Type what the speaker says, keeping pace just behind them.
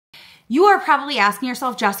You are probably asking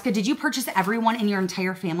yourself, Jessica, did you purchase everyone in your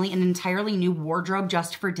entire family an entirely new wardrobe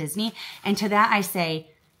just for Disney? And to that I say,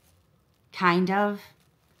 kind of.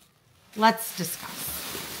 Let's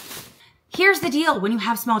discuss. Here's the deal when you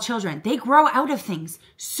have small children. They grow out of things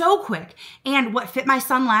so quick. And what fit my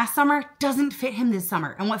son last summer doesn't fit him this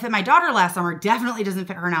summer. And what fit my daughter last summer definitely doesn't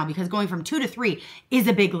fit her now, because going from 2 to 3 is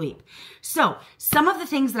a big leap. So some of the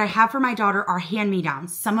things that I have for my daughter are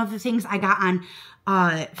hand-me-downs. Some of the things I got on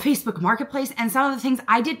Facebook Marketplace, and some of the things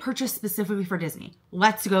I did purchase specifically for Disney.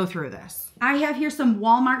 Let's go through this. I have here some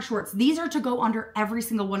Walmart shorts. These are to go under every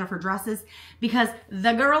single one of her dresses because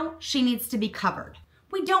the girl, she needs to be covered.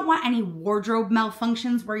 We don't want any wardrobe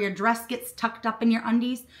malfunctions where your dress gets tucked up in your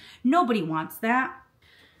undies. Nobody wants that.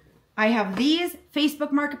 I have these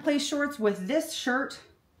Facebook Marketplace shorts with this shirt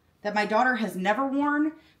that my daughter has never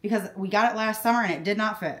worn because we got it last summer and it did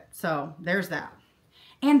not fit. So there's that.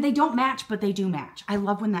 And they don't match, but they do match. I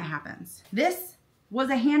love when that happens. This was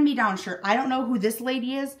a hand-me-down shirt. I don't know who this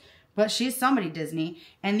lady is, but she's somebody Disney.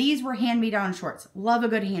 And these were hand-me-down shorts. Love a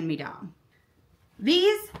good hand-me-down.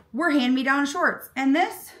 These were hand-me-down shorts. And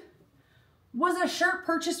this was a shirt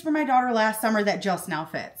purchased for my daughter last summer that just now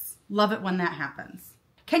fits. Love it when that happens.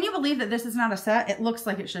 Can you believe that this is not a set? It looks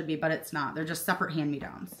like it should be, but it's not. They're just separate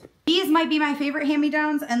hand-me-downs. These might be my favorite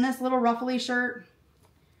hand-me-downs, and this little ruffly shirt,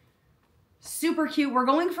 super cute. We're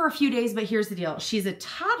going for a few days, but here's the deal. She's a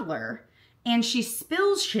toddler, and she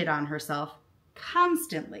spills shit on herself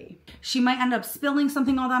constantly. She might end up spilling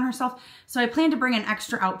something all on herself. So I plan to bring an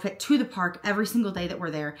extra outfit to the park every single day that we're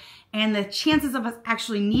there. And the chances of us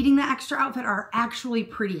actually needing that extra outfit are actually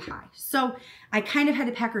pretty high. So I kind of had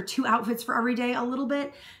to pack her 2 outfits for every day a little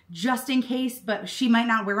bit, just in case, but she might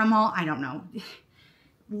not wear them all. I don't know.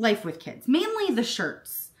 Life with kids. Mainly the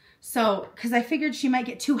shirts. So, because I figured she might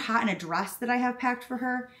get too hot in a dress that I have packed for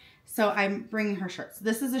her. So I'm bringing her shirts.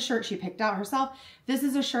 This is a shirt she picked out herself. This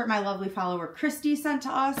is a shirt my lovely follower Christy sent to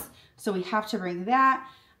us. So we have to bring that.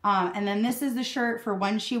 And then this is the shirt for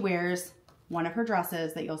when she wears one of her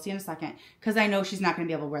dresses that you'll see in a second, because I know she's not going to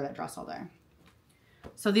be able to wear that dress all day.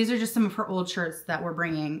 So these are just some of her old shirts that we're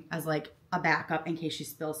bringing as like a backup in case she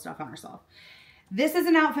spills stuff on herself. This is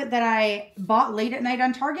an outfit that I bought late at night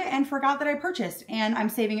on Target and forgot that I purchased, and I'm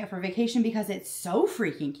saving it for vacation because it's so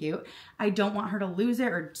freaking cute. I don't want her to lose it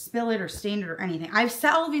or spill it or stain it or anything. I've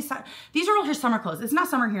set all of these are all her summer clothes. It's not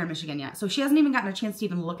summer here in Michigan yet, so she hasn't even gotten a chance to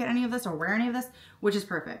even look at any of this or wear any of this, which is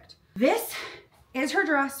perfect. This is her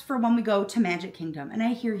dress for when we go to Magic Kingdom, and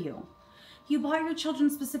I hear you. You bought your children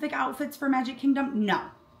specific outfits for Magic Kingdom? No.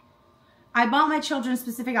 I bought my children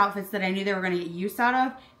specific outfits that I knew they were going to get use out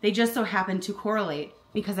of. They just so happened to correlate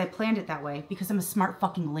because I planned it that way because I'm a smart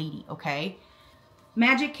fucking lady, okay?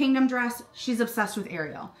 Magic Kingdom dress, she's obsessed with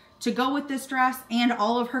Ariel. To go with this dress and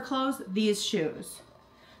all of her clothes, these shoes.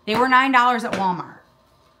 They were $9 at Walmart.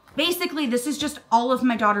 Basically, this is just all of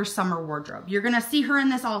my daughter's summer wardrobe. You're going to see her in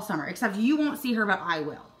this all summer, except you won't see her, but I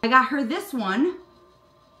will. I got her this one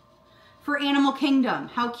for Animal Kingdom.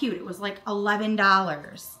 How cute. It was like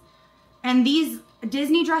 $11. And these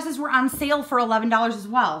Disney dresses were on sale for $11 as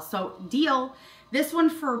well. So deal. This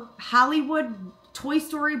one for Hollywood Toy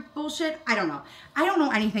Story bullshit. I don't know. I don't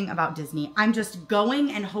know anything about Disney. I'm just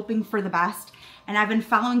going and hoping for the best. And I've been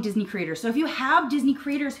following Disney creators. So if you have Disney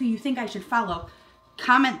creators who you think I should follow,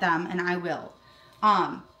 comment them and I will.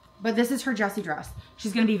 But this is her Jessie dress.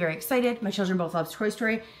 She's going to be very excited. My children both love Toy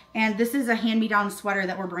Story. And this is a hand-me-down sweater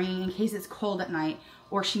that we're bringing in case it's cold at night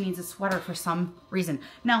or she needs a sweater for some reason.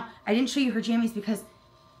 Now, I didn't show you her jammies because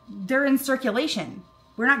they're in circulation.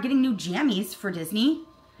 We're not getting new jammies for Disney.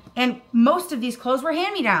 And most of these clothes were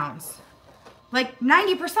hand-me-downs. Like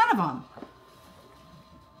 90% of them.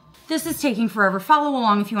 This is taking forever. Follow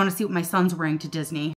along if you want to see what my son's wearing to Disney.